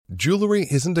Jewelry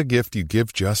isn't a gift you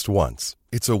give just once.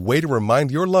 It's a way to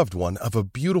remind your loved one of a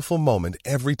beautiful moment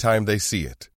every time they see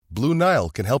it. Blue Nile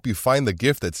can help you find the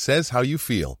gift that says how you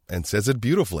feel and says it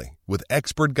beautifully, with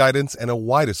expert guidance and a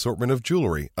wide assortment of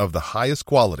jewelry of the highest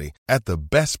quality at the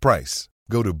best price.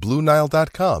 Go to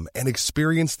BlueNile.com and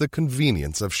experience the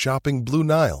convenience of shopping Blue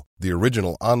Nile, the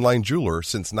original online jeweler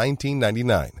since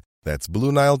 1999. That's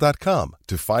BlueNile.com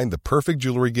to find the perfect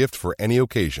jewelry gift for any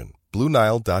occasion.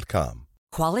 BlueNile.com.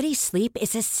 Quality sleep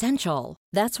is essential.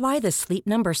 That's why the Sleep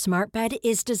Number Smart Bed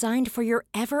is designed for your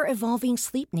ever-evolving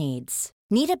sleep needs.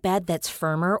 Need a bed that's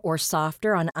firmer or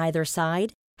softer on either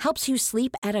side? Helps you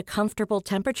sleep at a comfortable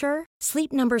temperature?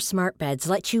 Sleep Number Smart Beds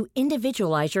let you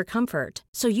individualize your comfort,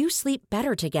 so you sleep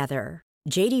better together.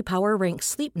 J.D. Power ranks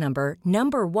Sleep Number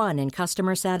number 1 in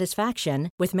customer satisfaction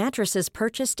with mattresses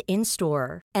purchased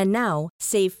in-store. And now,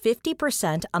 save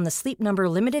 50% on the Sleep Number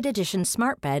Limited Edition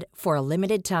Smart Bed for a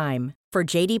limited time. For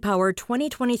J.D. Power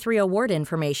 2023 award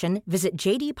information, visit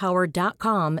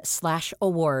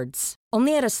jdpower.com/awards.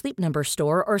 Only at a Sleep Number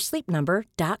store or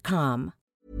sleepnumber.com.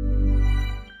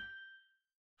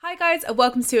 Hi guys, and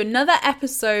welcome to another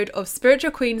episode of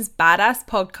Spiritual Queen's Badass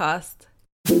Podcast.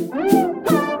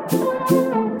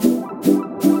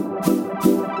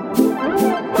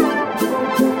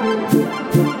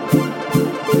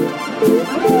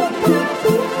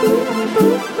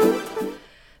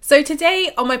 So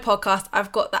today on my podcast,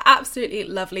 I've got the absolutely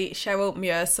lovely Cheryl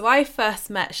Muir. So I first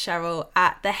met Cheryl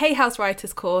at the Hay House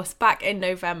Writers course back in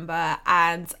November,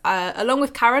 and along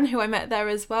with Karen, who I met there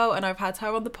as well, and I've had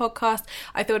her on the podcast,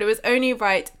 I thought it was only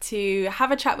right to have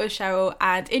a chat with Cheryl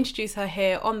and introduce her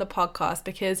here on the podcast,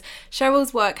 because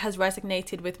Cheryl's work has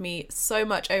resonated with me so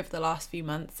much over the last few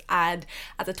months, and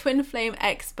as a twin flame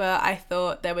expert, I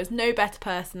thought there was no better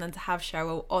person than to have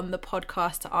Cheryl on the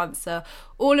podcast to answer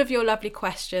all of your lovely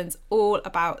questions all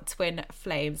about twin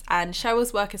flames. And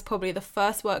Cheryl's work is probably the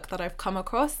first work that I've come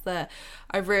across that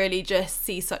I really just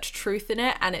see such truth in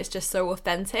it, and it's just so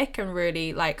authentic and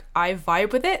really like I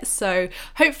vibe with it. So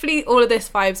hopefully all of this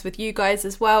vibes with you guys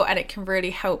as well, and it can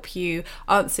really help you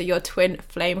answer your twin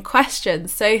flame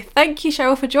questions. So thank you,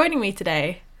 Cheryl, for joining me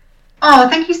today. Oh,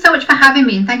 thank you so much for having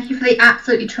me, and thank you for the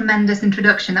absolutely tremendous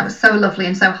introduction. That was so lovely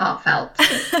and so heartfelt.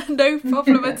 No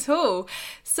problem at all.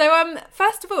 So,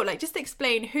 first of all, just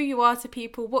explain who you are to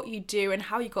people, what you do, and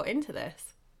how you got into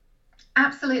this.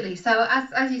 Absolutely. So,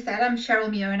 as you said, I'm Cheryl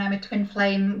Muir, and I'm a twin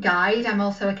flame guide. I'm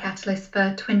also a catalyst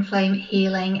for twin flame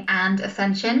healing and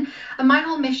ascension. And my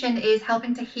whole mission is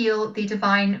helping to heal the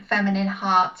divine feminine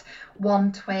heart,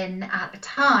 one twin at a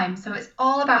time. So it's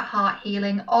all about heart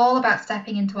healing, all about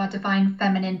stepping into our divine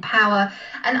feminine power.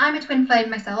 And I'm a twin flame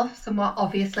myself, somewhat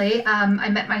obviously. I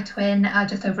met my twin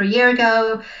just over a year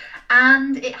ago,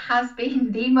 and it has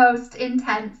been the most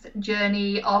intense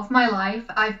journey of my life.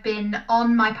 I've been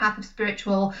on my path of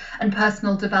spiritual and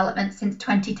personal development since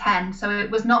 2010, so it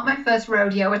was not my first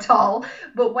rodeo at all.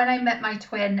 But when I met my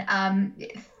twin,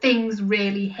 things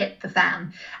really hit the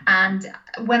fan. And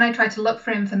when I tried to look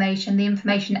for information, the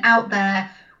information out there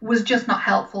was just not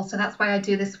helpful. So that's why I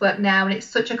do this work now. And it's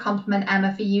such a compliment,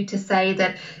 Emma, for you to say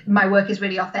that my work is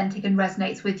really authentic and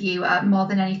resonates with you more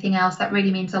than anything else. That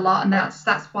really means a lot. And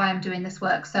that's why I'm doing this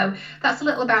work. So that's a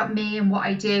little about me and what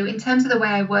I do. In terms of the way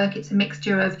I work, it's a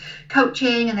mixture of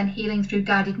coaching and then healing through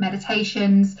guided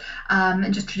meditations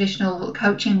and just traditional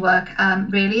coaching work,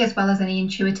 really, as well as any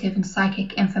intuitive and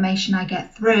psychic information I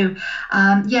get through.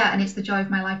 And it's the joy of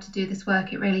my life to do this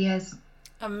work. It really is.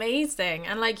 Amazing.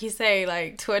 And like you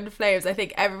say, twin flames, I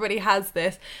think everybody has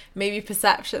this maybe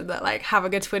perception that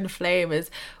having a twin flame is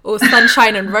all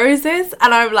sunshine and roses,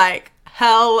 and I'm like,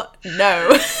 hell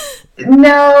no.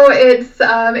 No, it's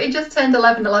it just turned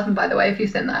 11/11, by the way, if you've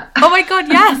seen that. Oh my god,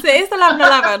 yes, it is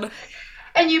 11/11.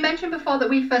 And you mentioned before that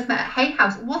we first met at Hay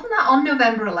House. Wasn't that on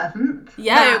November 11th?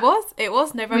 Yeah, it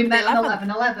was November 11th. We met on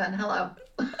 11/11. Hello.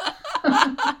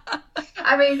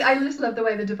 I mean, I just love the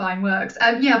way the divine works.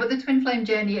 But the twin flame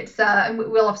journey, it's and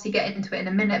we'll obviously get into it in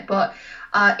a minute, but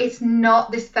it's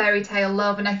not this fairy tale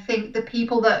love. And I think the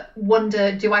people that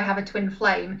wonder, do I have a twin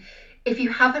flame? If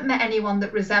you haven't met anyone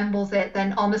that resembles it,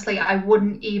 then honestly, I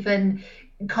wouldn't even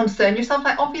concern yourself.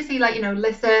 Obviously,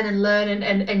 listen and learn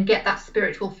and get that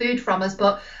spiritual food from us,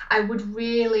 but I would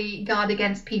really guard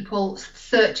against people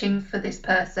searching for this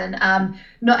person.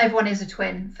 Not everyone is a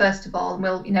twin, first of all, and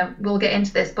we'll get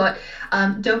into this, but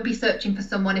don't be searching for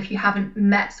someone if you haven't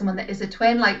met someone that is a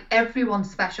twin.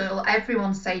 Everyone's special,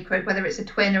 everyone's sacred, whether it's a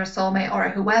twin or a soulmate or a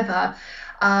whoever.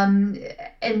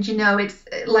 It's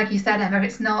like you said, Emma,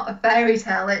 it's not a fairy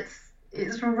tale.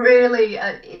 It's really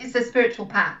it's a spiritual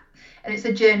path. and it's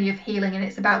a journey of healing, and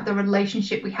it's about the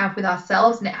relationship we have with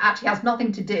ourselves, and it actually has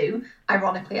nothing to do,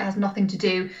 ironically, it has nothing to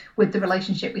do with the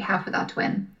relationship we have with our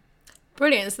twin.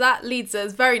 Brilliant. So that leads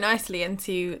us very nicely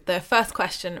into the first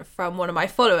question from one of my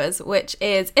followers, which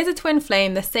is a twin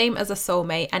flame the same as a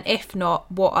soulmate? And if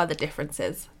not, what are the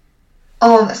differences?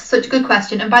 Oh, that's such a good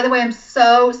question. And by the way, I'm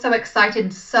so excited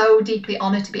and so deeply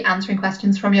honoured to be answering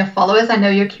questions from your followers. I know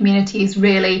your community is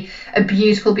really a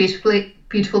beautiful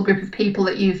group of people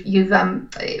that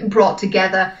you've brought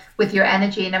together with your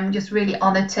energy, and I'm just really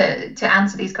honoured to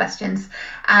answer these questions.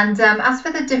 And as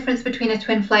for the difference between a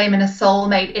twin flame and a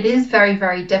soulmate, it is very,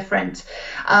 very different.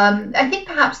 I think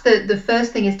perhaps the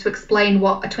first thing is to explain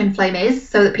what a twin flame is,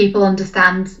 so that people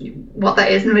understand what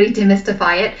that is and really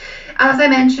demystify it. As I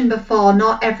mentioned before,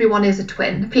 not everyone is a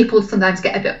twin. People sometimes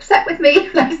get a bit upset with me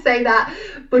when I say that,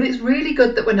 but it's really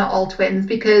good that we're not all twins,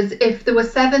 because if there were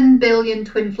 7 billion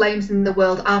twin flames in the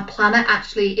world, our planet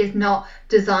actually is not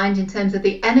designed in terms of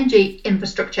the energy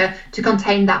infrastructure to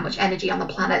contain that much energy on the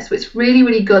planet. So it's really,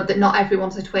 really good that not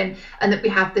everyone's a twin, and that we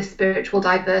have this spiritual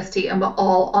diversity and we're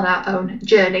all on our own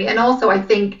journey. And also, I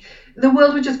think the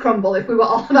world would just crumble if we were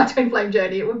all on our twin flame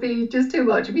journey. It would be just too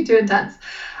much. It'd be too intense.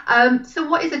 So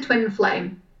what is a twin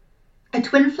flame? A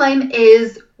twin flame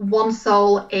is one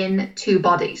soul in 2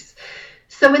 bodies.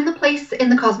 So in the place in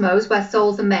the cosmos where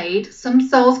souls are made, some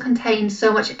souls contain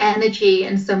so much energy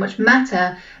and so much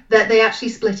matter that they actually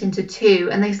split into 2,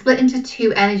 and they split into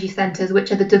 2 energy centers,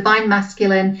 which are the divine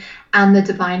masculine and the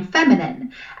divine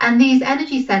feminine. And these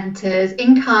energy centers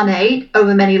incarnate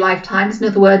over many lifetimes. In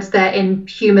other words, they're in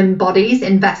human bodies,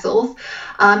 in vessels,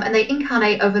 and they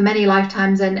incarnate over many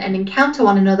lifetimes and encounter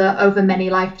one another over many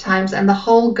lifetimes. And the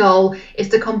whole goal is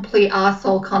to complete our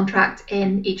soul contract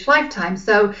in each lifetime.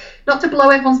 So not to blow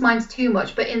everyone's minds too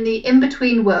much, but in the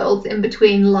in-between worlds, in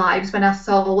between lives, when our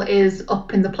soul is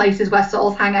up in the places where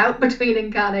souls hang out between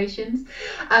incarnations,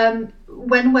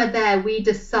 when we're there, we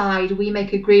decide, we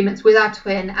make agreements with our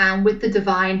twin and with the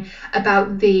divine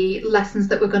about the lessons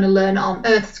that we're going to learn on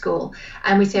Earth School.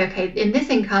 And we say, okay, in this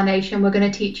incarnation, we're going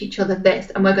to teach each other this,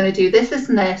 and we're going to do this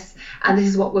and this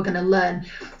is what we're going to learn.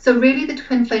 So really, the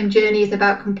twin flame journey is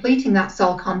about completing that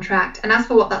soul contract. And as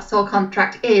for what that soul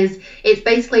contract is, it's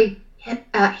basically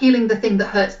healing the thing that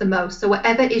hurts the most. So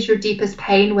whatever is your deepest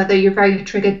pain, whether you're very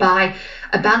triggered by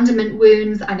abandonment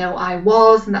wounds, I know I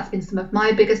was, and that's been some of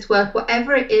my biggest work,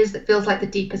 whatever it is that feels like the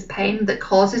deepest pain, that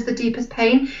causes the deepest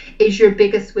pain, is your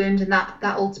biggest wound, and that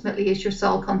ultimately is your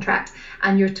soul contract.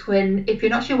 And your twin, if you're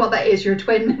not sure what that is, your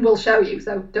twin will show you,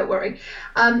 so don't worry.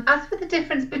 As for the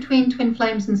difference between twin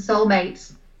flames and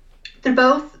soulmates, they're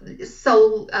both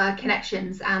soul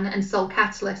connections and soul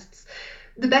catalysts.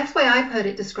 The best way I've heard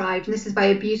it described, and this is by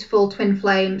a beautiful twin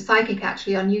flame psychic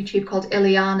actually on YouTube called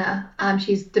Ileana.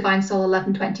 She's Divine Soul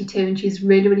 1122, and she's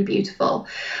really, really beautiful.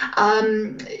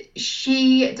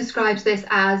 She describes this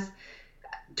as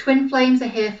twin flames are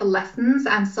here for lessons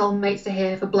and soulmates are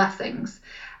here for blessings.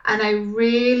 And I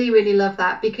really, really love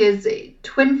that, because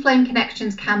twin flame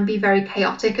connections can be very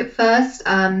chaotic at first.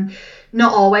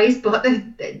 Not always, but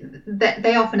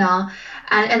they often are.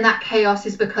 And that chaos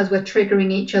is because we're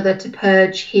triggering each other to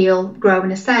purge, heal, grow,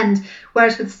 and ascend.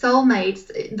 Whereas with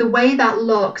soulmates, the way that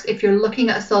looks, if you're looking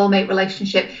at a soulmate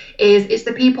relationship, is it's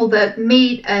the people that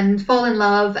meet and fall in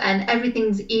love and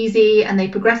everything's easy and they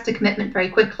progress to commitment very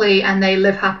quickly and they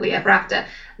live happily ever after.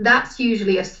 That's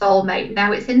usually a soulmate.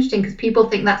 Now, it's interesting because people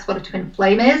think that's what a twin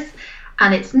flame is,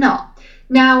 and it's not.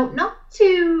 Now, not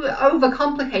to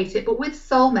overcomplicate it, but with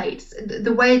soulmates,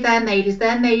 the way they're made is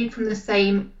they're made from the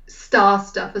same star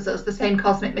stuff as us, the same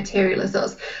cosmic material as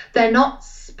us. They're not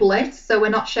split, so we're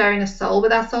not sharing a soul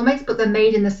with our soulmates, but they're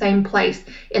made in the same place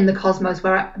in the cosmos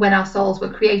when our souls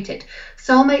were created.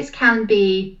 Soulmates can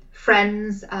be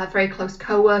friends, very close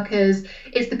co-workers.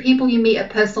 It's the people you meet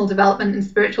at personal development and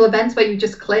spiritual events where you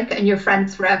just click and you're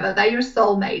friends forever. They're your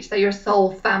soulmates, they're your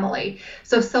soul family.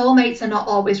 So soulmates are not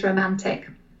always romantic.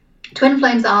 Twin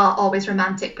flames are always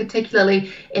romantic,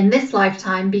 particularly in this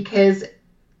lifetime, because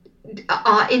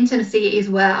our intimacy is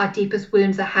where our deepest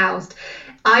wounds are housed.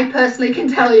 I personally can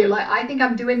tell you, I think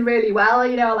I'm doing really well,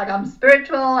 I'm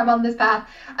spiritual, I'm on this path,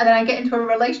 and then I get into a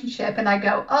relationship and I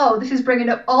go, oh, this is bringing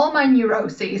up all my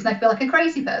neuroses, and I feel like a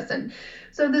crazy person.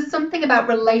 So there's something about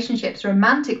relationships,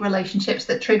 romantic relationships,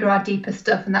 that trigger our deepest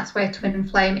stuff, and that's where a twin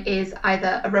flame is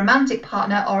either a romantic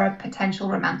partner or a potential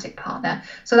romantic partner.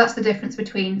 So that's the difference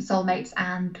between soulmates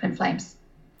and twin flames.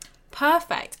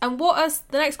 Perfect. And the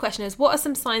next question is, what are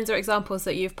some signs or examples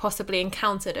that you've possibly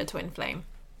encountered a twin flame?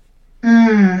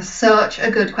 Such a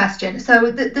good question.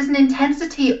 So there's an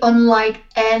intensity unlike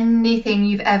anything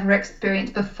you've ever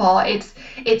experienced before.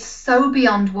 It's so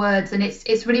beyond words, and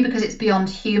it's really because it's beyond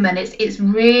human. It's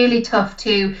really tough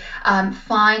to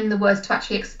find the words to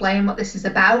actually explain what this is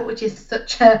about, which is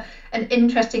such an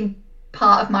interesting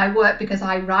part of my work because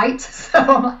I write. So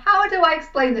how do I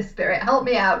explain this, Spirit? Help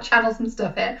me out, channel some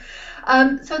stuff here.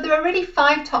 So there are really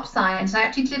 5 top signs. I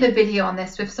actually did a video on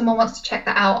this, so if someone wants to check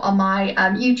that out on my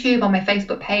YouTube, on my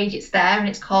Facebook page, it's there, and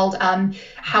it's called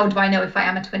How Do I Know If I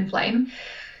Am a Twin Flame?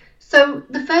 So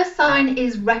the first sign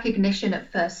is recognition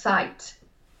at first sight.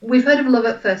 We've heard of love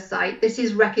at first sight. This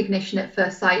is recognition at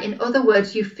first sight. In other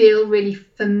words, you feel really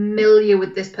familiar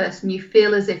with this person. You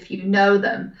feel as if you know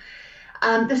them.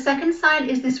 The second sign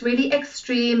is this really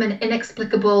extreme and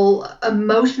inexplicable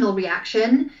emotional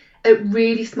reaction at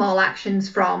really small actions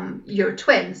from your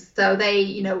twins. So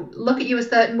they, look at you a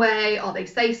certain way, or they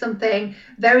say something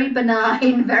very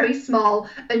benign, very small,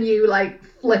 and you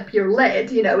flip your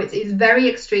lid. It's very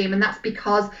extreme, and that's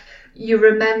because you're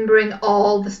remembering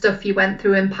all the stuff you went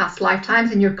through in past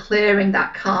lifetimes, and you're clearing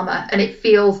that karma, and it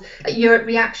feels your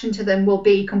reaction to them will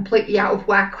be completely out of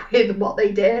whack with what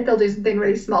they did. They'll do something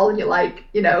really small and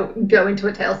you're go into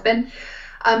a tailspin.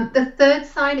 The third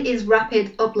sign is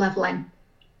rapid up-leveling.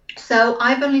 So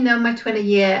I've only known my twin a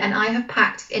year, and I have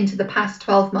packed into the past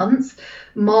 12 months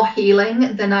more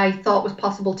healing than I thought was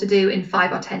possible to do in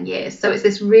 5 or 10 years. So it's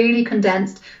this really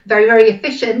condensed, very, very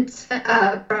efficient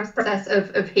process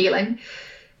of healing.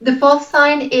 The fourth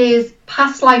sign is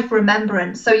past life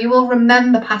remembrance. So you will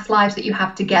remember past lives that you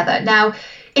have together. Now,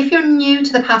 if you're new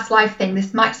to the past life thing,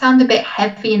 this might sound a bit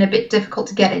heavy and a bit difficult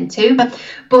to get into,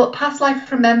 but past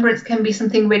life remembrance can be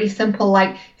something really simple,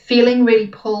 like feeling really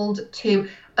pulled to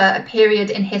a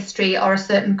period in history or a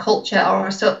certain culture or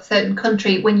a certain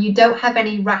country when you don't have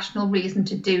any rational reason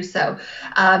to do so.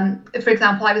 For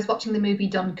example, I was watching the movie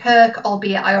Dunkirk,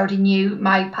 albeit I already knew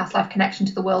my past life connection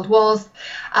to the world wars,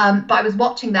 but I was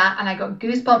watching that and I got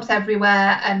goosebumps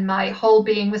everywhere, and my whole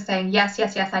being was saying, yes,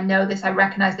 I know this, I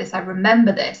recognize this, I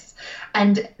remember this.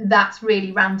 And that's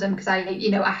really random because I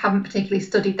haven't particularly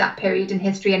studied that period in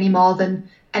history any more than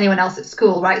anyone else at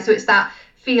school, right? So it's that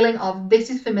feeling of, this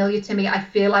is familiar to me, I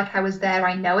feel like I was there,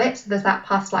 I know it. So there's that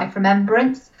past life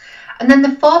remembrance. And then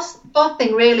the fourth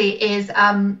thing really is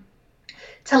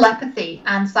telepathy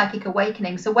and psychic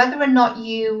awakening. So whether or not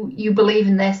you believe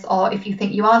in this, or if you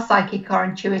think you are psychic or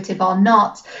intuitive or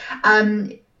not,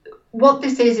 what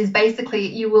this is basically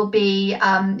you will be,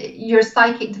 your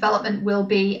psychic development will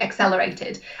be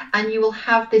accelerated, and you will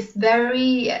have this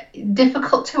very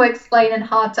difficult to explain and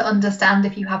hard to understand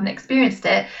if you haven't experienced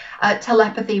it,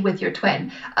 telepathy with your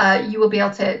twin. You will be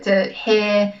able to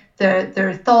hear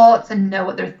their thoughts and know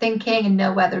what they're thinking and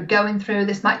know where they're going through.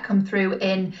 This might come through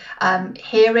in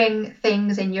hearing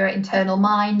things in your internal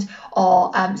mind,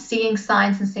 or seeing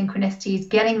signs and synchronicities,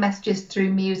 getting messages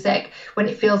through music when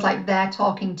it feels like they're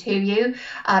talking to you.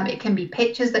 It can be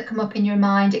pictures that come up in your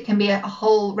mind. It can be a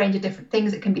whole range of different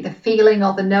things. It can be the feeling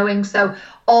or the knowing. So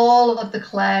all of the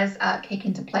clairs kick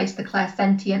into place. The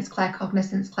clairsentience,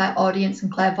 claircognizance, clairaudience,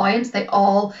 and clairvoyance, they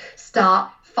all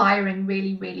start firing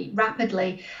really, really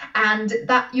rapidly. And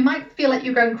that you might feel like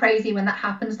you're going crazy when that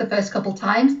happens the first couple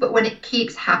times, but when it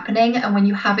keeps happening and when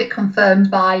you have it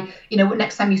confirmed by,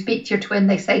 next time you speak to your twin,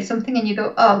 they say something and you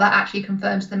go, oh, that actually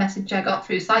confirms the message I got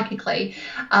through psychically,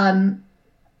 then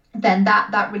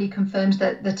that really confirms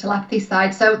the telepathy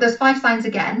side. So there's 5 signs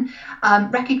again.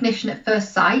 Recognition at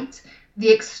first sight,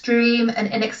 the extreme and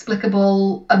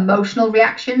inexplicable emotional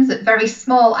reactions at very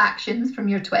small actions from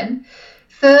your twin.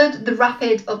 Third, the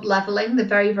rapid up-leveling, the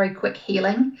very, very quick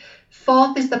healing.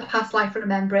 Fourth is the past life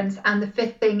remembrance. And the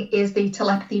fifth thing is the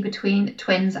telepathy between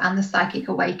twins and the psychic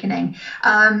awakening.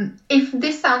 If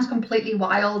this sounds completely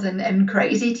wild and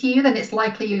crazy to you, then it's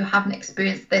likely you haven't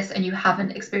experienced this and you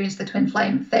haven't experienced the twin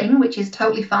flame thing, which is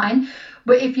totally fine.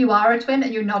 But if you are a twin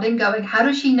and you're nodding going, how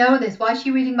does she know this? Why is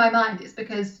she reading my mind? It's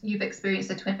because you've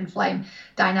experienced a twin flame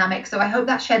dynamic. So I hope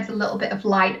that sheds a little bit of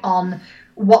light on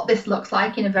what this looks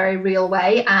like in a very real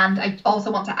way. And I also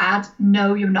want to add,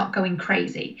 no, you're not going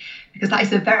crazy, because that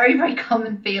is a very, very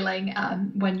common feeling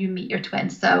when you meet your twin.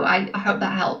 So I hope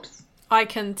that helps. I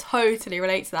can totally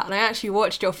relate to that. And I actually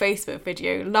watched your Facebook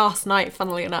video last night,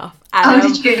 funnily enough. And,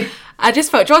 did you? I just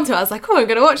felt drawn to it. I was like, I'm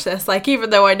going to watch this. Even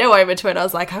though I know I'm a twin, I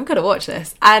was like, I'm going to watch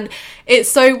this. And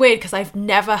it's so weird because I've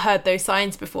never heard those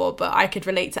signs before, but I could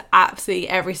relate to absolutely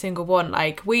every single one.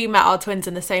 We met our twins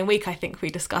in the same week, I think we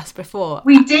discussed before.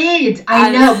 We did. I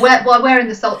know. We're in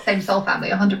the same soul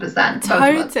family, 100%.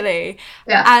 Totally.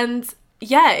 Yeah. And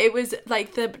Yeah, it was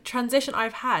like the transition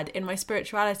I've had in my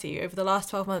spirituality over the last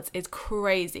 12 months is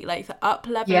crazy. Like the up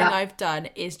leveling I've done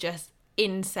is just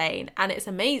insane, and it's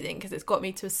amazing because it's got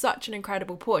me to such an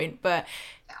incredible point. But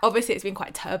obviously it's been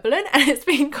quite turbulent and it's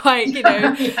been quite,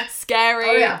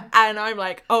 scary. And I'm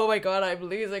like, oh my God, I'm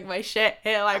losing my shit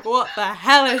here. Like, what the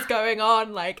hell is going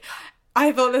on? Like,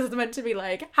 I thought this was meant to be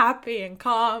like happy and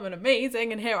calm and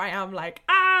amazing, and here I am like,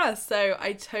 so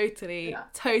I totally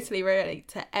relate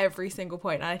to every single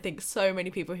point, and I think so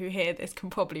many people who hear this can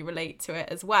probably relate to it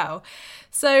as well.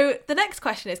 So the next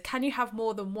question is, can you have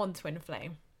more than one twin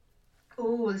flame?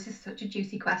 Oh, this is such a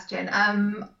juicy question. I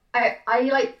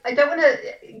don't want to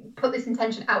put this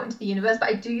intention out into the universe, but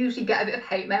I do usually get a bit of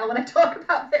hate mail when I talk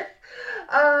about this.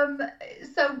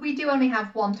 So we do only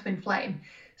have one twin flame.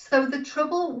 So the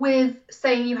trouble with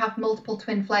saying you have multiple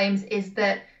twin flames is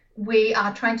that we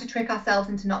are trying to trick ourselves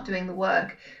into not doing the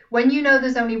work. When you know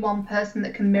there's only one person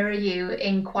that can mirror you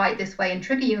in quite this way and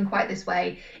trigger you in quite this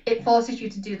way, it forces you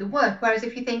to do the work. Whereas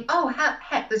if you think, oh,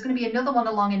 heck, there's going to be another one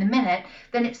along in a minute,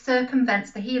 then it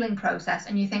circumvents the healing process.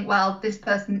 And you think, well, this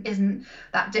person isn't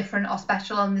that different or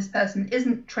special, and this person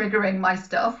isn't triggering my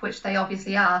stuff, which they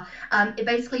obviously are. It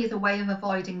basically is a way of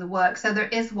avoiding the work. So there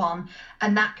is one,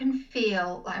 and that can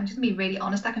feel, I'm just going to be really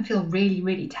honest, that can feel really,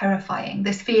 really terrifying,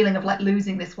 this feeling of like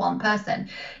losing this one person.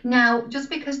 Now, just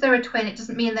because they're a twin, it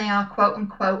doesn't mean they are quote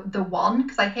unquote the one,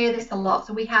 because I hear this a lot.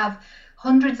 So we have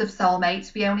hundreds of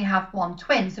soulmates, we only have one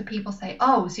twin. So people say,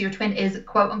 oh, so your twin is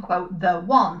quote unquote the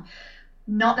one.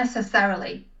 Not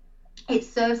necessarily. It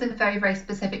serves a very, very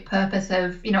specific purpose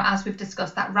of, as we've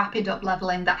discussed, that rapid up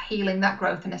leveling, that healing, that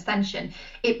growth and ascension.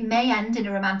 It may end in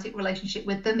a romantic relationship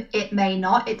with them. It may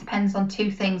not. It depends on two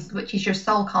things, which is your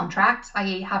soul contract,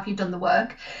 i.e. have you done the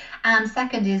work? And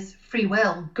second is free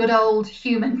will, good old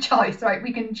human choice, right?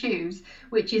 We can choose,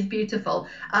 which is beautiful.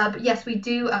 But yes, we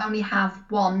do only have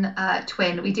one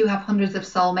twin. We do have hundreds of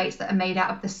soulmates that are made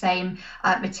out of the same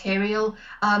material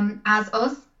as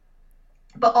us.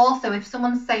 But also, if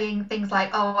someone's saying things like,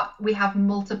 oh, we have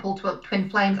multiple twin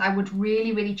flames, I would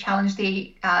really, really challenge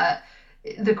the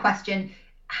question,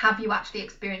 have you actually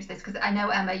experienced this? Because I know,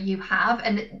 Emma, you have,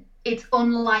 and it's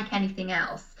unlike anything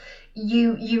else.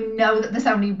 You know that there's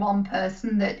only one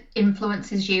person that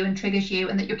influences you and triggers you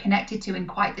and that you're connected to in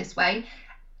quite this way.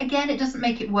 Again, it doesn't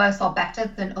make it worse or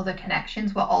better than other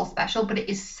connections. We're all special, but it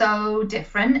is so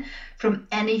different from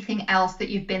anything else that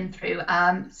you've been through.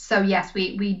 So yes,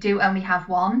 we do only have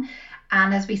one.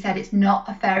 And as we said, it's not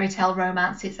a fairy tale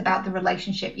romance. It's about the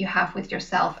relationship you have with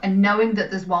yourself. And knowing that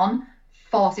there's one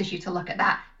forces you to look at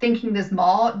that. Thinking there's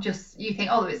more, just you think,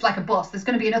 oh, it's like a bus. There's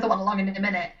going to be another one along in a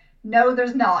minute. No,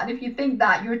 there's not. And if you think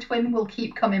that, your twin will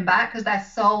keep coming back because their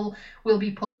soul will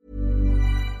be put.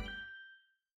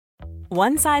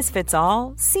 One size fits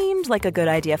all seemed like a good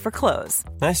idea for clothes.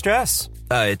 Nice dress.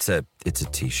 It's a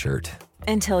t-shirt.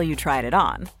 Until you tried it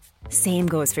on. Same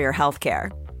goes for your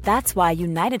healthcare. That's why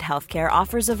United Healthcare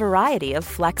offers a variety of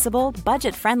flexible,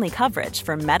 budget-friendly coverage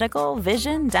for medical,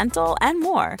 vision, dental, and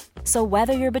more. So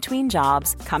whether you're between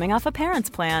jobs, coming off a parent's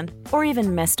plan, or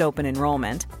even missed open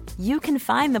enrollment, you can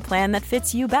find the plan that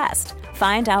fits you best.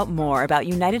 Find out more about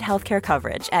United Healthcare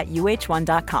coverage at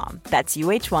uh1.com. That's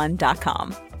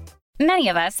uh1.com. Many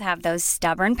of us have those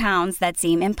stubborn pounds that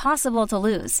seem impossible to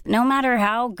lose, no matter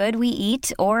how good we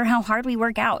eat or how hard we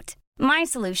work out. My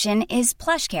solution is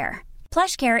PlushCare.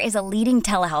 PlushCare is a leading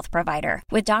telehealth provider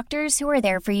with doctors who are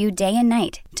there for you day and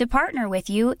night to partner with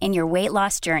you in your weight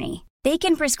loss journey. They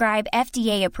can prescribe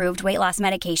FDA-approved weight loss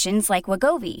medications like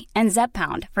Wegovy and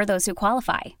Zepbound for those who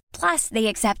qualify. Plus, they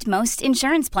accept most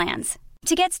insurance plans.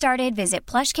 To get started, visit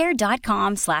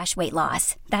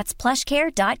plushcare.com/weightloss. That's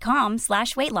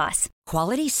plushcare.com/weightloss.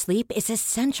 Quality sleep is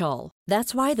essential.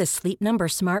 That's why the Sleep Number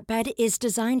Smart Bed is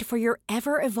designed for your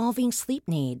ever-evolving sleep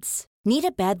needs. Need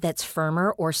a bed that's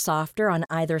firmer or softer on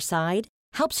either side?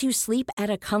 Helps you sleep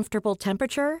at a comfortable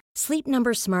temperature? Sleep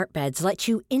Number Smart Beds let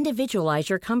you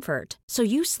individualize your comfort, so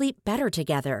you sleep better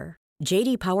together.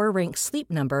 J.D. Power ranks Sleep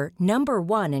Number number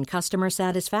 1 in customer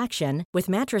satisfaction with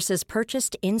mattresses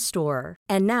purchased in-store.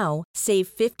 And now, save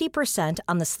 50%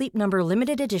 on the Sleep Number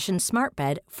Limited Edition Smart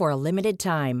Bed for a limited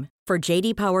time. For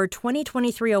J.D. Power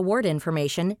 2023 award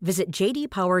information, visit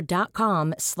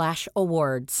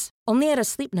jdpower.com/awards. Only at a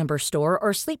Sleep Number store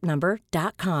or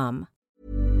sleepnumber.com.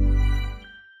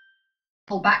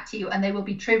 Back to you, and they will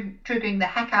be triggering the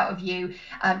heck out of you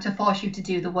to force you to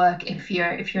do the work if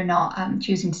you're not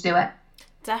choosing to do it.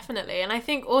 Definitely. And I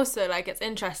think also, like, it's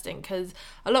interesting because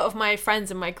a lot of my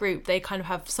friends in my group, they kind of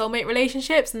have soulmate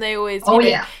relationships, and they always,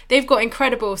 they've got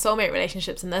incredible soulmate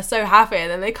relationships and they're so happy.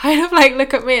 And then they kind of like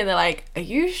look at me and they're like, are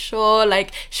you sure?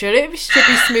 Like, should be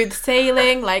smooth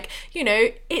sailing? Like, you know,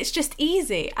 it's just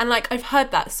easy. And like, I've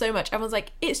heard that so much. Everyone's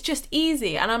like, it's just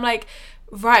easy. And I'm like,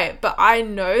 right, but I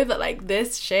know that like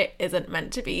this shit isn't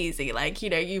meant to be easy. Like, you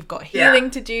know, you've got healing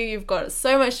to do, you've got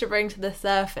so much to bring to the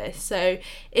surface. So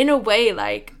in a way,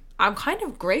 like, I'm kind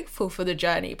of grateful for the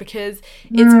journey because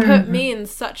it's put me in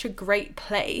such a great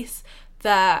place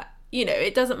that, you know,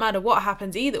 it doesn't matter what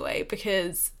happens either way,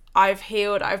 because I've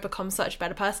healed, I've become such a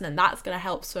better person, and that's going to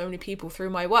help so many people through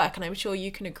my work. And I'm sure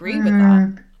you can agree with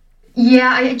that. Yeah,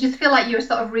 I just feel like you're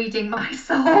sort of reading my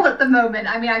soul at the moment.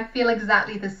 I mean, I feel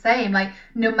exactly the same. Like,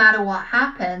 no matter what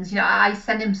happens, you know, I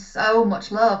send him so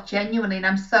much love, genuinely, and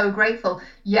I'm so grateful.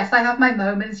 Yes, I have my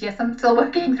moments. Yes, I'm still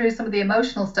working through some of the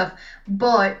emotional stuff,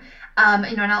 but,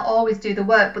 you know, and I'll always do the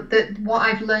work. But what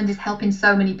I've learned is helping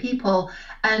so many people,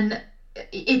 and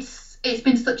it's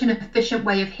been such an efficient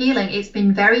way of healing. It's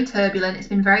been very turbulent. It's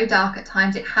been very dark at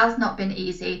times. It has not been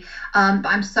easy. But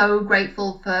I'm so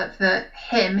grateful for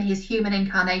him, his human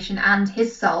incarnation, and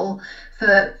his soul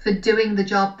for doing the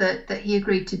job that he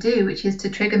agreed to do, which is to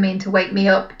trigger me and to wake me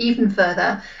up even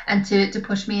further and to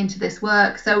push me into this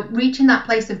work. So reaching that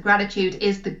place of gratitude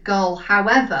is the goal.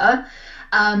 However,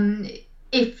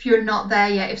 if you're not there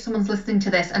yet, if someone's listening to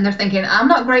this and they're thinking, I'm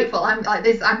not grateful, I'm like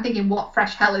this, I'm thinking, what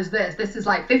fresh hell is this? This is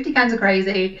like 50 kinds of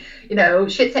crazy, you know,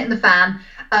 shit's hitting the fan.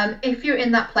 If you're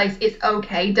in that place, it's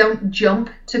okay. Don't jump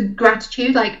to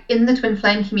gratitude. Like, in the Twin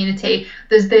Flame community,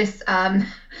 there's this, I'm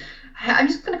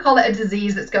just going to call it a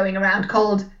disease that's going around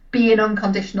called being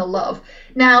unconditional love.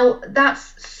 Now,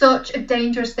 that's such a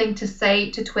dangerous thing to say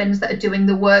to twins that are doing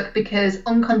the work, because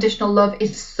unconditional love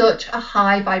is such a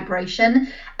high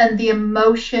vibration, and the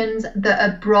emotions that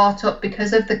are brought up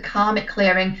because of the karmic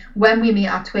clearing when we meet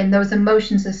our twin, those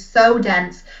emotions are so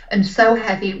dense and so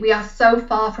heavy. We are so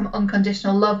far from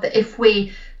unconditional love that if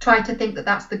we try to think that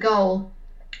that's the goal,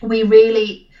 we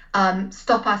really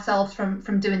stop ourselves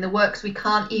from doing the work, because we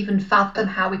can't even fathom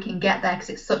how we can get there, because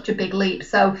it's such a big leap.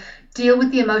 So deal with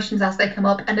the emotions as they come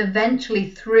up, and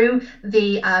eventually through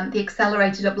the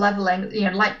accelerated up leveling, you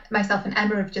know, like myself and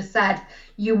Emma have just said,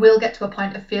 you will get to a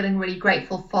point of feeling really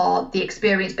grateful for the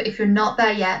experience. But if you're not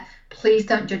there yet, please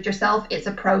don't judge yourself. It's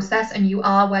a process, and you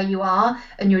are where you are,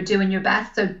 and you're doing your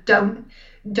best. So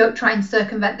don't try and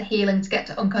circumvent the healing to get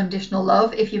to unconditional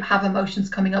love. If you have emotions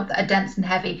coming up that are dense and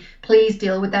heavy, please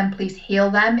deal with them. Please heal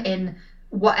them in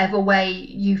whatever way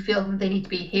you feel that they need to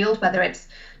be healed, whether it's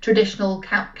traditional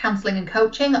counseling and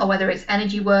coaching, or whether it's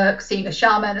energy work, seeing a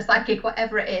shaman, a psychic,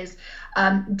 whatever it is.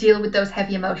 Deal with those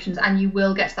heavy emotions, and you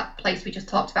will get to that place we just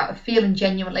talked about of feeling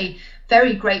genuinely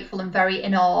very grateful and very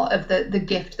in awe of the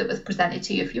gift that was presented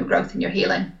to you for your growth and your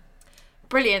healing.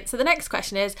 Brilliant. So the next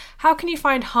question is, how can you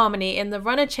find harmony in the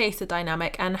runner-chaser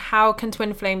dynamic, and how can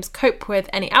twin flames cope with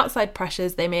any outside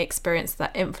pressures they may experience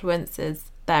that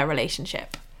influences their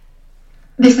relationship?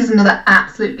 This is another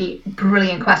absolutely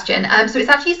brilliant question. So it's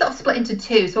actually sort of split into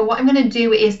two. So what I'm going to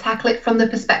do is tackle it from the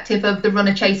perspective of the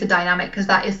runner-chaser dynamic, because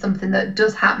that is something that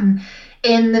does happen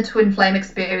in the twin flame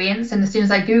experience. And as soon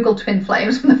as I Googled twin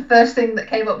flames, the first thing that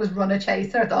came up was runner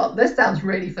chaser. I thought, this sounds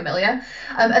really familiar.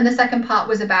 And the second part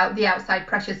was about the outside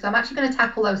pressures. So I'm actually going to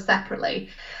tackle those separately.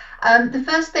 The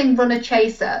first thing, runner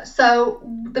chaser. So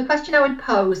the question I would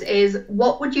pose is,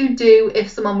 what would you do if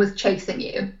someone was chasing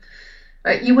you?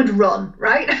 Right, you would run,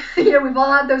 right? You know, we've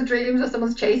all had those dreams where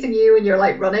someone's chasing you and you're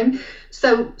like running.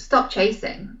 So stop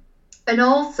chasing. And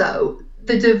also,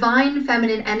 the divine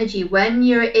feminine energy, when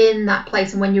you're in that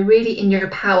place and when you're really in your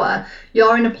power,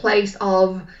 you're in a place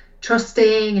of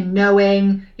trusting and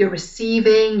knowing, you're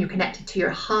receiving, you're connected to your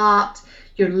heart,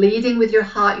 you're leading with your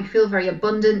heart, you feel very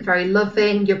abundant, very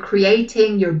loving, you're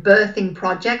creating, you're birthing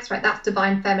projects, right? That's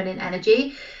divine feminine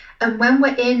energy. And when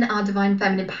we're in our divine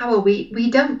feminine power, we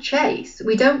don't chase.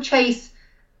 We don't chase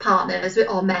partners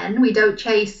or men. We don't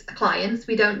chase clients.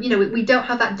 We don't, we don't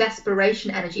have that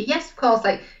desperation energy. Yes, of course,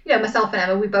 like, myself and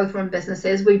Emma, we both run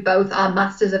businesses. We both are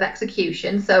masters of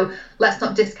execution. So let's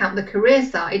not discount the career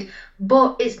side,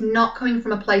 but it's not coming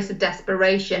from a place of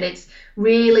desperation. It's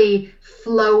really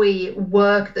flowy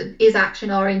work that is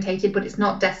action orientated, but it's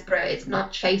not desperate. It's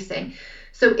not chasing.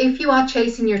 So if you are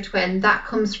chasing your twin, that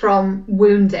comes from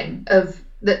wounding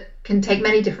that can take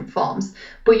many different forms,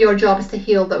 but your job is to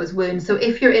heal those wounds. So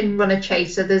if you're in runner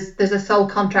chaser, there's a soul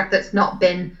contract that's not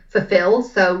been fulfilled.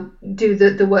 So do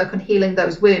the work on healing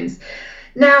those wounds.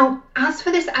 Now, as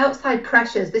for this outside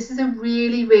pressures, this is a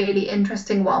really, really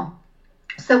interesting one.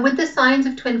 So with the signs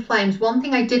of twin flames, one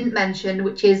thing I didn't mention,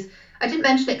 I didn't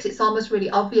mention it because it's almost really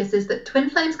obvious, is that twin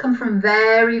flames come from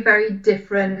very, very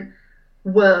different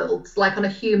worlds, like on a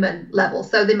human level.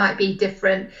 So they might be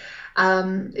different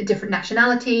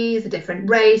nationalities, a different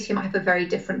race, you might have a very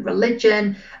different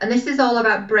religion. And this is all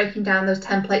about breaking down those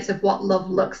templates of what love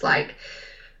looks like.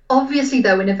 Obviously,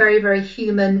 though, in a very, very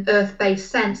human, earth-based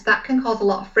sense, that can cause a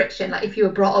lot of friction. Like if you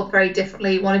were brought up very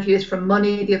differently, one of you is from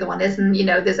money, the other one isn't,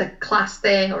 there's a class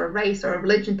thing or a race or a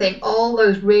religion thing, all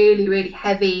those really, really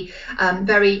heavy,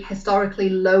 very historically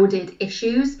loaded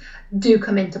issues do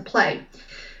come into play.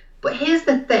 But here's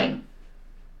the thing.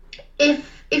 If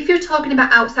you're talking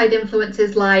about outside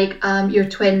influences like your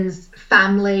twin's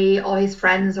family or his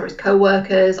friends or his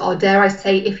co-workers, or dare I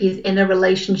say if he's in a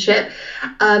relationship,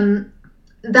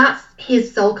 that's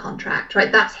his soul contract,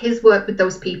 right? That's his work with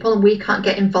those people, and we can't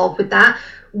get involved with that.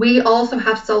 We also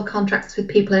have soul contracts with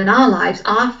people in our lives,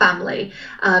 our family,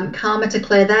 karma to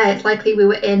clear there. It's likely we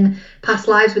were in past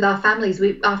lives with our families.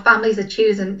 Our families are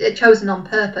chosen on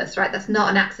purpose, right? That's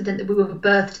not an accident that we were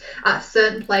birthed at a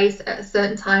certain place at a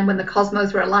certain time when the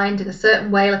cosmos were aligned in a certain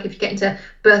way. Like if you get into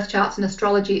birth charts and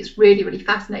astrology, it's really, really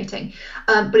fascinating.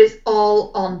 But it's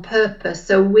all on purpose.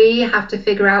 So we have to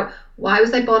figure out, why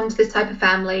was I born into this type of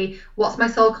family? What's my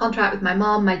soul contract with my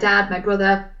mom, my dad, my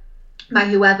brother, my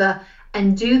whoever?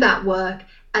 And do that work,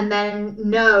 and then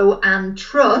know and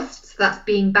trust, so that's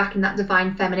being back in that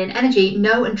divine feminine energy,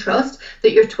 know and trust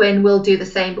that your twin will do the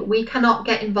same. But we cannot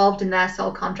get involved in their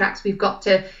soul contracts. We've got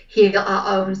to heal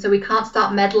our own. So we can't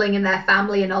start meddling in their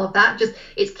family and all of that.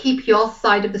 It's keep your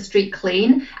side of the street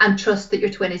clean and trust that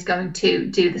your twin is going to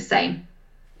do the same.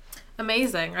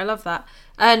 Amazing. I love that.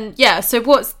 And yeah, so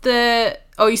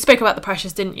you spoke about the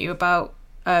pressures, didn't you? About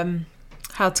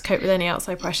how to cope with any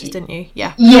outside pressures, didn't you?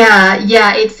 Yeah.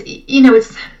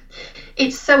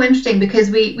 It's so interesting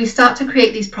because we start to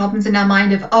create these problems in our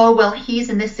mind of, oh, well, he's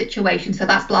in this situation, so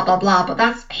that's blah, blah, blah, but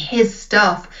that's his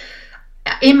stuff.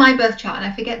 In my birth chart, and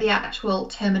I forget the actual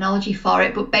terminology for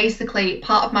it, but basically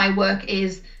part of my work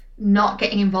is not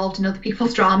getting involved in other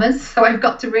people's dramas. So I've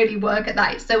got to really work at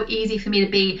that. It's so easy for me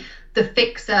to be the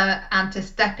fixer and to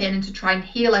step in and to try and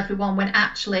heal everyone, when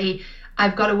actually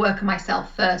I've got to work on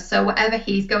myself first. So whatever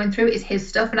he's going through is his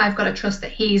stuff, and I've got to trust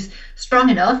that he's strong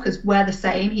enough, because we're the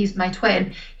same, he's my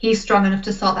twin, he's strong enough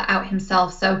to sort that out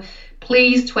himself. So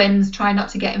please, twins, try not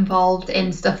to get involved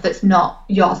in stuff that's not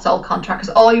your soul contract,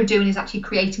 because all you're doing is actually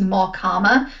creating more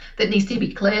karma that needs to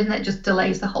be cleared, and it just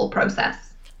delays the whole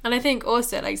process. And I think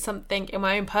also, like, something in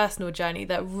my own personal journey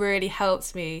that really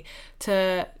helps me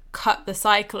to cut the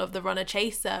cycle of the runner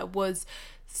chaser was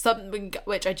something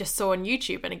which I just saw on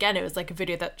YouTube. And again, it was like a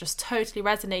video that just totally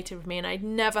resonated with me, and I'd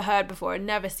never heard before and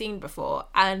never seen before.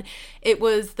 And it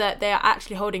was that they are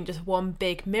actually holding just one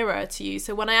big mirror to you.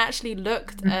 So when I actually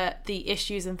looked at the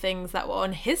issues and things that were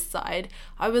on his side,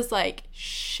 I was like,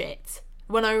 shit.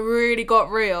 When I really got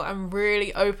real and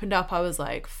really opened up, I was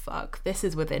like, fuck, this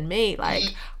is within me. Like,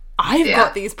 I've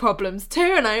got these problems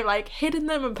too, and I've like hidden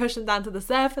them and pushed them down to the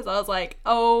surface. I was like,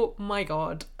 oh my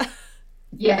God.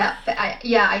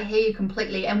 I hear you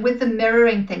completely. And with the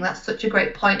mirroring thing, that's such a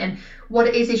great point. And what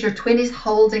it is your twin is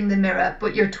holding the mirror,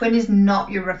 but your twin is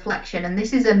not your reflection. And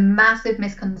this is a massive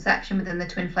misconception within the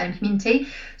twin flame community.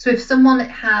 So if someone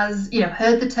has,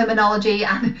 heard the terminology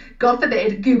and, God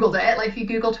forbid, Googled it, like if you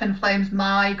Google twin flames,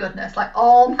 my goodness, like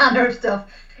all manner of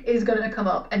stuff is going to come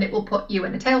up, and it will put you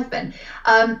in a tailspin.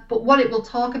 But what it will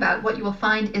talk about, what you will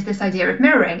find, is this idea of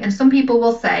mirroring. And some people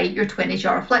will say your twin is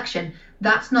your reflection.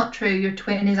 That's not true. Your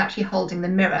twin is actually holding the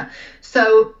mirror.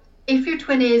 So if your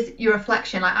twin is your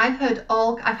reflection, like I've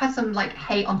had some like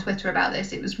hate on Twitter about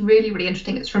this. It was really, really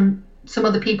interesting. It's from some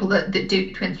other people that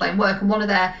do twin flame work, and one of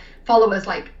their followers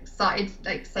started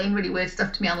saying really weird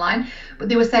stuff to me online. But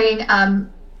they were saying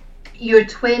your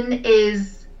twin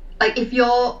is like, if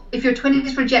your twin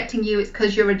is rejecting you, it's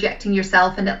because you're rejecting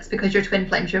yourself, and that's because your twin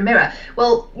flame's your mirror.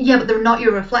 Well, yeah, but they're not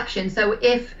your reflection. So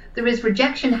if there is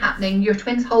rejection happening, your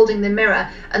twin's holding the mirror,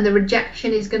 and the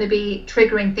rejection is going to be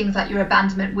triggering things like your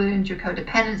abandonment wound, your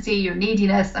codependency, your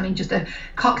neediness. I mean, just a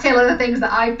cocktail of the things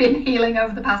that I've been healing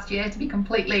over the past year, to be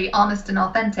completely honest and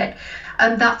authentic.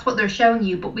 And that's what they're showing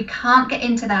you. But we can't get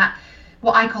into that,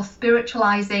 what I call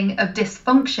spiritualizing of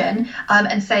dysfunction,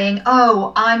 and saying,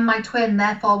 oh, I'm my twin,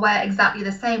 therefore we're exactly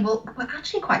the same. Well, we're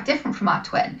actually quite different from our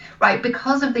twin, right?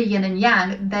 Because of the yin and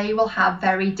yang, they will have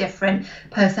very different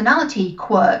personality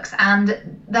quirks,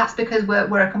 and that's because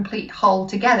we're a complete whole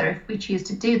together if we choose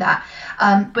to do that.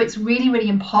 But it's really, really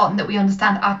important that we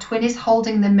understand our twin is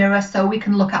holding the mirror so we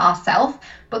can look at ourselves,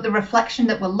 but the reflection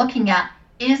that we're looking at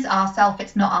is ourself,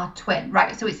 it's not our twin,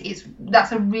 right? So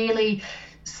that's a really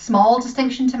small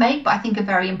distinction to make, but I think a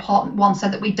very important one, so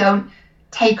that we don't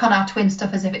take on our twin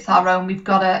stuff as if it's our own. We've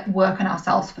got to work on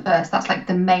ourselves first. That's like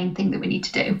the main thing that we need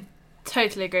to do.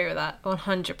 Totally agree with that,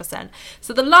 100%.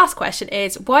 So the last question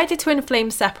is, why do twin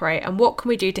flames separate, and what can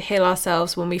we do to heal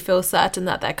ourselves when we feel certain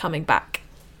that they're coming back?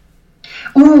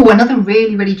 Ooh, another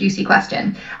really, really juicy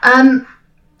question.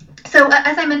 So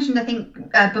as I mentioned, I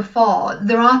think before,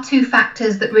 there are two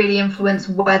factors that really influence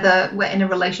whether we're in a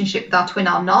relationship with our twin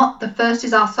or not. The first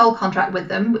is our soul contract with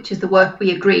them, which is the work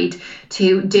we agreed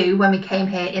to do when we came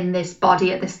here in this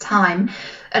body at this time.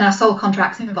 And our soul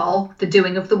contracts involve the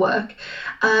doing of the work.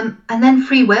 And then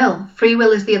free will. Free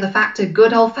will is the other factor.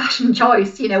 Good old-fashioned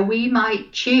choice. You know, we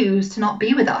might choose to not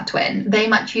be with our twin. They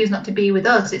might choose not to be with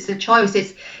us. It's a choice.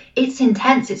 It's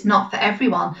intense. It's not for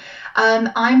everyone.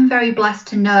 I'm very blessed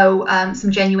to know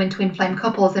some genuine twin flame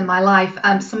couples in my life,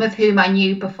 some of whom I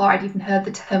knew before I'd even heard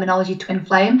the terminology twin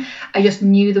flame. I just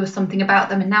knew there was something about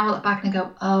them. And now I look back and I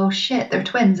go, oh shit, they're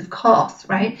twins, of course,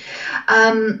 right?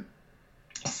 But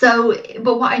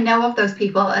what I know of those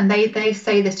people, and they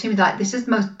say this to me, like, this is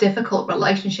the most difficult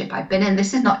relationship I've been in.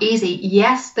 This is not easy.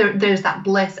 Yes, there's that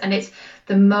bliss, and it's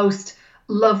the most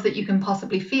love that you can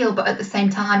possibly feel, but at the same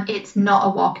time, it's not a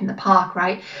walk in the park,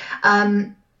 right?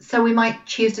 So we might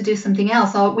choose to do something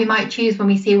else, or we might choose, when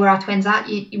we see where our twin's at,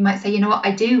 you might say, you know what,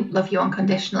 I do love you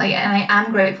unconditionally and I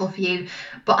am grateful for you,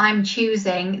 but I'm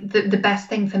choosing the best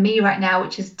thing for me right now,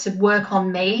 which is to work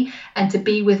on me and to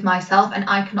be with myself. And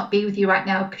I cannot be with you right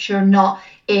now because you're not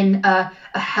in a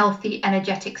healthy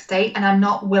energetic state, and I'm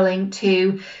not willing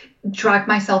to drag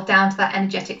myself down to that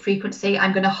energetic frequency.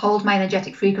 I'm going to hold my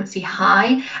energetic frequency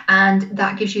high, and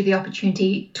that gives you the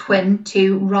opportunity, twin,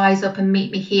 to rise up and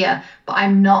meet me here. But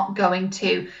I'm not going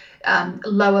to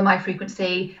lower my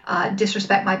frequency,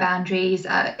 disrespect my boundaries,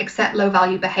 accept low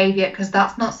value behavior, because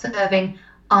that's not serving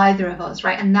either of us,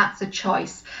 right? And that's a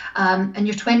choice. And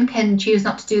your twin can choose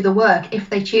not to do the work. If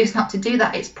they choose not to do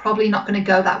that, it's probably not going to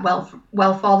go that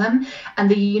well for them.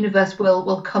 And the universe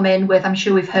will come in with, I'm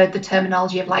sure we've heard the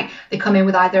terminology of, like, they come in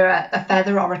with either a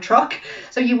feather or a truck.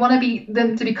 So you want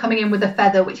them to be coming in with a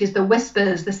feather, which is the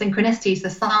whispers, the synchronicities, the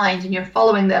signs, and you're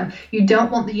following them. You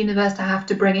don't want the universe to have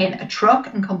to bring in a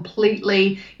truck and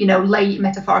completely,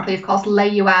 metaphorically, of course, lay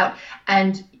you out,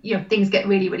 and things get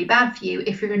really, really bad for you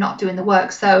if you're not doing the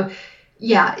work. So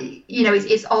yeah,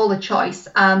 it's all a choice.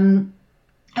 And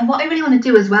what I really want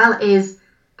to do as well is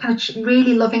kind of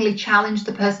really lovingly challenge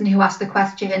the person who asked the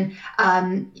question,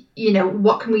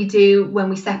 what can we do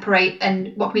when we separate,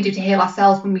 and what can we do to heal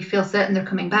ourselves when we feel certain they're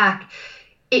coming back?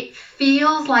 It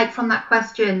feels like, from that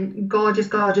question, gorgeous,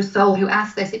 gorgeous soul who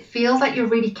asked this, it feels like you're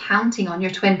really counting on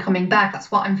your twin coming back. That's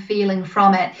what I'm feeling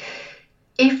from it.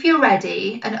 If you're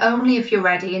ready, and only if you're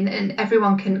ready, and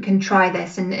everyone can try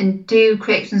this and do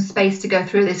create some space to go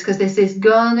through this, because this is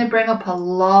going to bring up a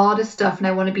lot of stuff, and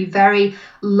I want to be very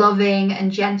loving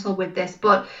and gentle with this.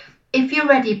 But if you're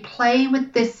ready, play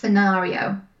with this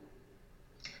scenario.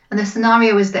 And the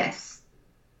scenario is this: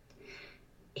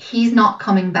 he's not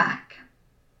coming back.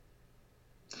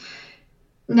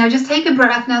 Now just take a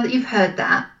breath now that you've heard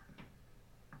that,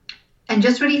 and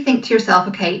just really think to yourself,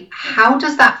 okay, how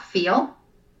does that feel?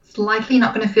 It's likely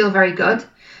not going to feel very good.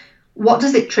 What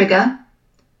does it trigger?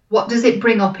 What does it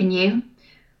bring up in you?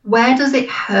 Where does it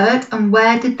hurt, and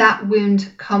where did that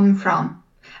wound come from?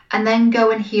 And then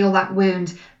go and heal that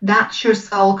wound. That's your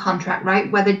soul contract,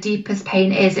 right? Where the deepest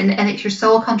pain is. And it's your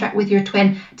soul contract with your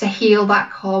twin to heal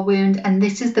that core wound. And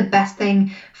this is the best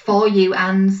thing for you,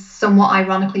 and somewhat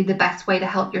ironically the best way to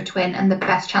help your twin, and the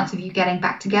best chance of you getting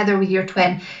back together with your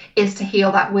twin is to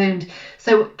heal that wound.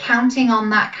 So counting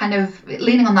on that, kind of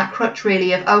leaning on that crutch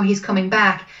really of, oh, he's coming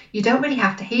back, you don't really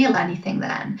have to heal anything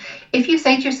then. If you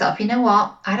say to yourself, you know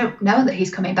what, I don't know that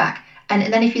he's coming back,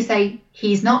 and then if you say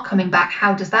he's not coming back,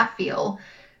 how does that feel?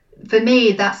 For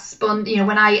me, that's spun,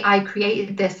 when I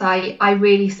created this, I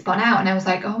really spun out, and I was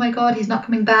like, oh my God, he's not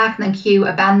coming back. And then cue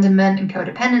abandonment and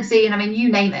codependency, and I mean, you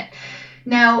name it.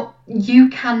 Now, you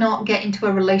cannot get into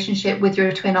a relationship with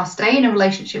your twin or stay in a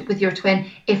relationship with your twin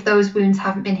if those wounds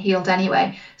haven't been healed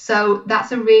anyway. So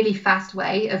that's a really fast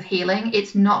way of healing.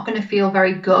 It's not going to feel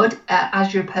very good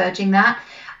as you're purging that.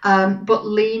 But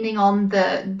leaning on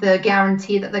the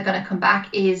guarantee that they're going to come back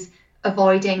is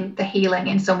avoiding the healing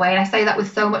in some way. And I say that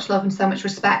with so much love and so much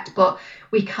respect, but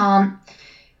we can't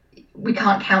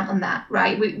count on that,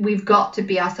 right? We've got to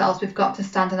be ourselves. We've got to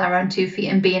stand on our own 2 feet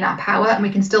and be in our power. And we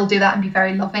can still do that and be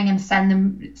very loving and send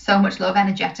them so much love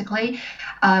energetically.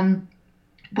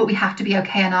 But we have to be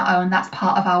okay on our own. That's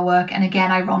part of our work. And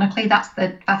again, ironically, that's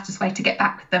the fastest way to get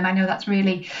back with them. I know that's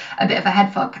really a bit of a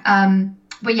head fuck.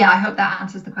 But yeah, I hope that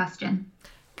answers the question.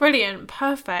 Brilliant.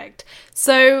 Perfect.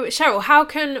 So, Cheryl, how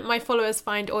can my followers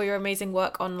find all your amazing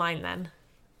work online then?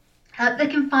 They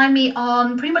can find me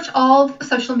on pretty much all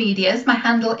social medias. My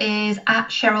handle is at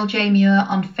Cheryl J. Muir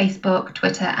on Facebook,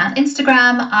 Twitter and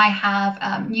Instagram. I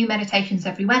have new meditations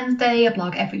every Wednesday, a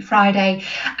blog every Friday,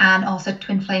 and also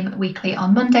Twin Flame Weekly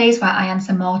on Mondays, where I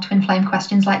answer more Twin Flame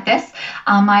questions like this.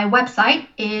 My website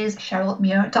is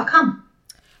cherylmuir.com.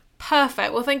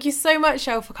 Perfect. Well, thank you so much,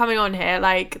 Cheryl, for coming on here.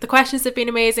 Like, the questions have been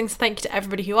amazing, so thank you to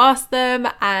everybody who asked them.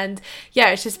 And yeah,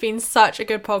 it's just been such a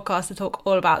good podcast to talk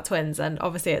all about twins, and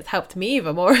obviously it's helped me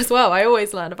even more as well. I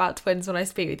always learn about twins when I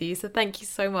speak with you, so thank you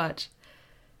so much.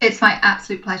 It's my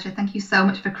absolute pleasure. Thank you so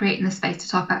much for creating the space to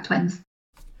talk about twins.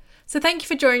 So thank you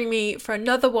for joining me for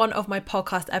another one of my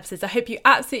podcast episodes. I hope you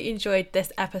absolutely enjoyed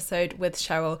this episode with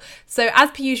Cheryl. So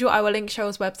as per usual, I will link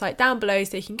Cheryl's website down below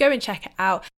so you can go and check it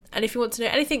out. And if you want to know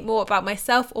anything more about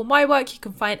myself or my work, you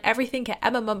can find everything at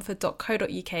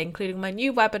emmamumford.co.uk, including my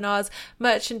new webinars,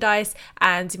 merchandise,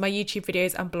 and my YouTube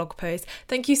videos and blog posts.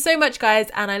 Thank you so much, guys,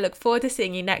 and I look forward to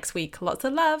seeing you next week. Lots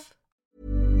of love.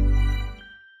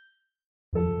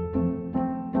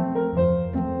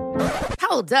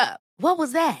 Hold up. What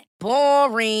was that?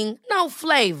 Boring. No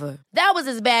flavor. That was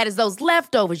as bad as those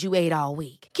leftovers you ate all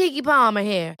week. Keke Palmer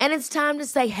here, and it's time to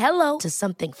say hello to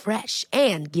something fresh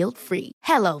and guilt-free.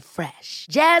 HelloFresh.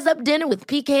 Jazz up dinner with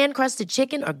pecan-crusted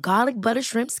chicken or garlic butter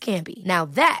shrimp scampi. Now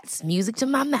that's music to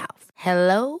my mouth.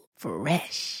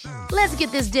 HelloFresh. Let's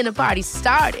get this dinner party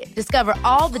started. Discover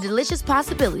all the delicious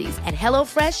possibilities at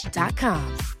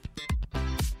HelloFresh.com.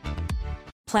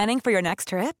 Planning for your next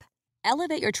trip?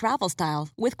 Elevate your travel style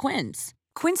with Quince.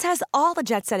 Quince has all the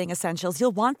jet-setting essentials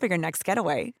you'll want for your next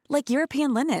getaway, like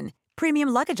European linen, premium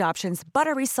luggage options,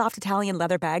 buttery soft Italian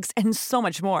leather bags, and so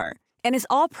much more. And is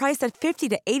all priced at 50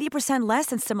 to 80% less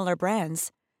than similar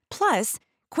brands. Plus,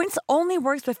 Quince only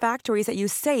works with factories that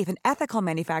use safe and ethical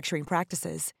manufacturing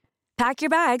practices. Pack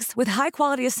your bags with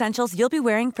high-quality essentials you'll be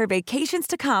wearing for vacations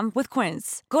to come with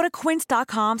Quince. Go to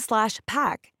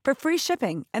quince.com/pack for free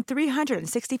shipping and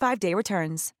 365-day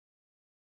returns.